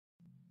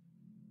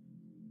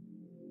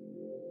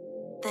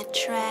Yeah.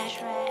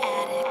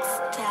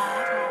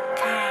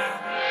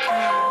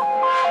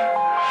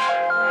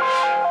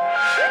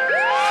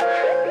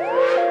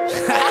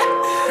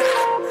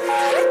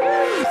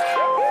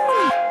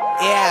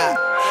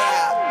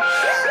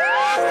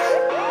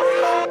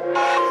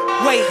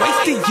 Wait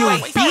till you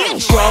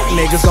bitch. Broke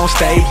niggas gon'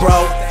 stay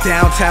broke.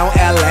 Downtown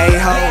LA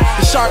ho.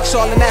 The sharks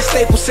all in that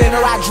Staples Center.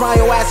 I drown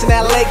your ass in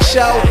that lake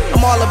show.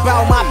 I'm all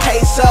about my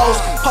pesos.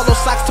 Polo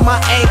socks to my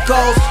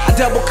ankles. I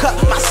double cup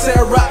my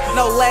syrup.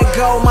 No let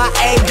go my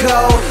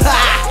ego.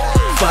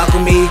 Fuck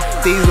with me,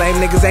 these lame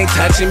niggas ain't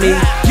touching me.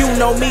 You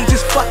know me,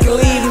 just fucking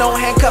leave. No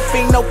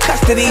handcuffing, no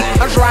custody.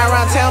 I'm dry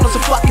around town on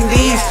some fucking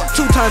D's.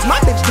 2 times my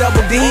bitch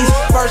double D's.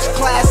 First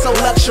class, so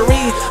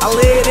luxury. I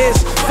live this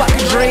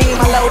fucking dream.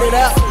 I load it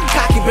up,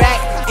 cock it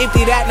back,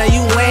 empty that, now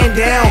you laying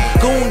down.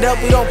 Gooned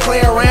up, we don't play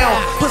around.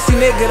 Pussy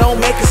nigga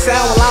don't make a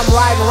sound while I'm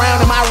riding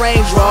around in my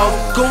Range Rover.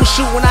 Goon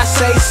shoot when I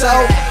say so.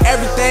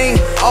 Everything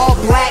all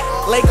black,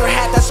 Laker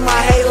hat, that's my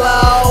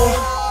halo.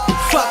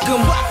 Fuck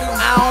 'em,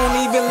 I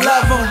don't even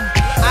love 'em.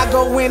 I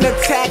go in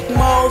attack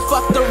mode,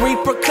 fuck the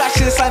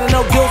repercussions. I don't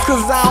know guilt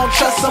cause I don't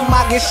trust them.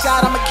 I get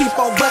shot, I'ma keep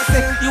on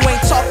busting. You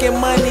ain't talking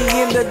money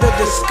into the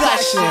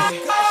discussion.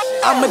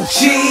 I'm a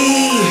G,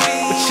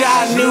 but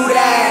y'all knew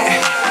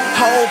that.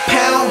 Whole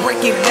pound,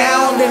 break it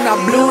down, then I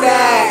blew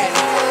that.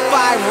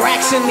 5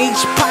 racks in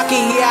each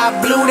pocket, yeah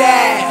I blew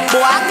that.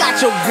 Boy, I got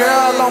your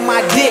girl on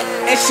my dick,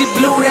 and she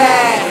blew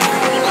that.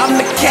 I'm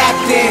the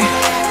captain,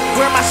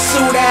 where my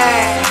suit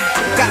at?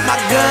 Got my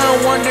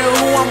gun, wonder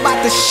who I'm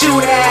about to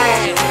shoot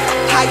at.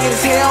 High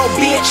as hell,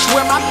 bitch,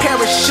 where my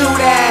parachute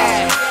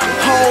at?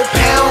 Whole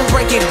pound,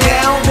 break it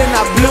down, then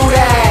I blew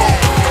that.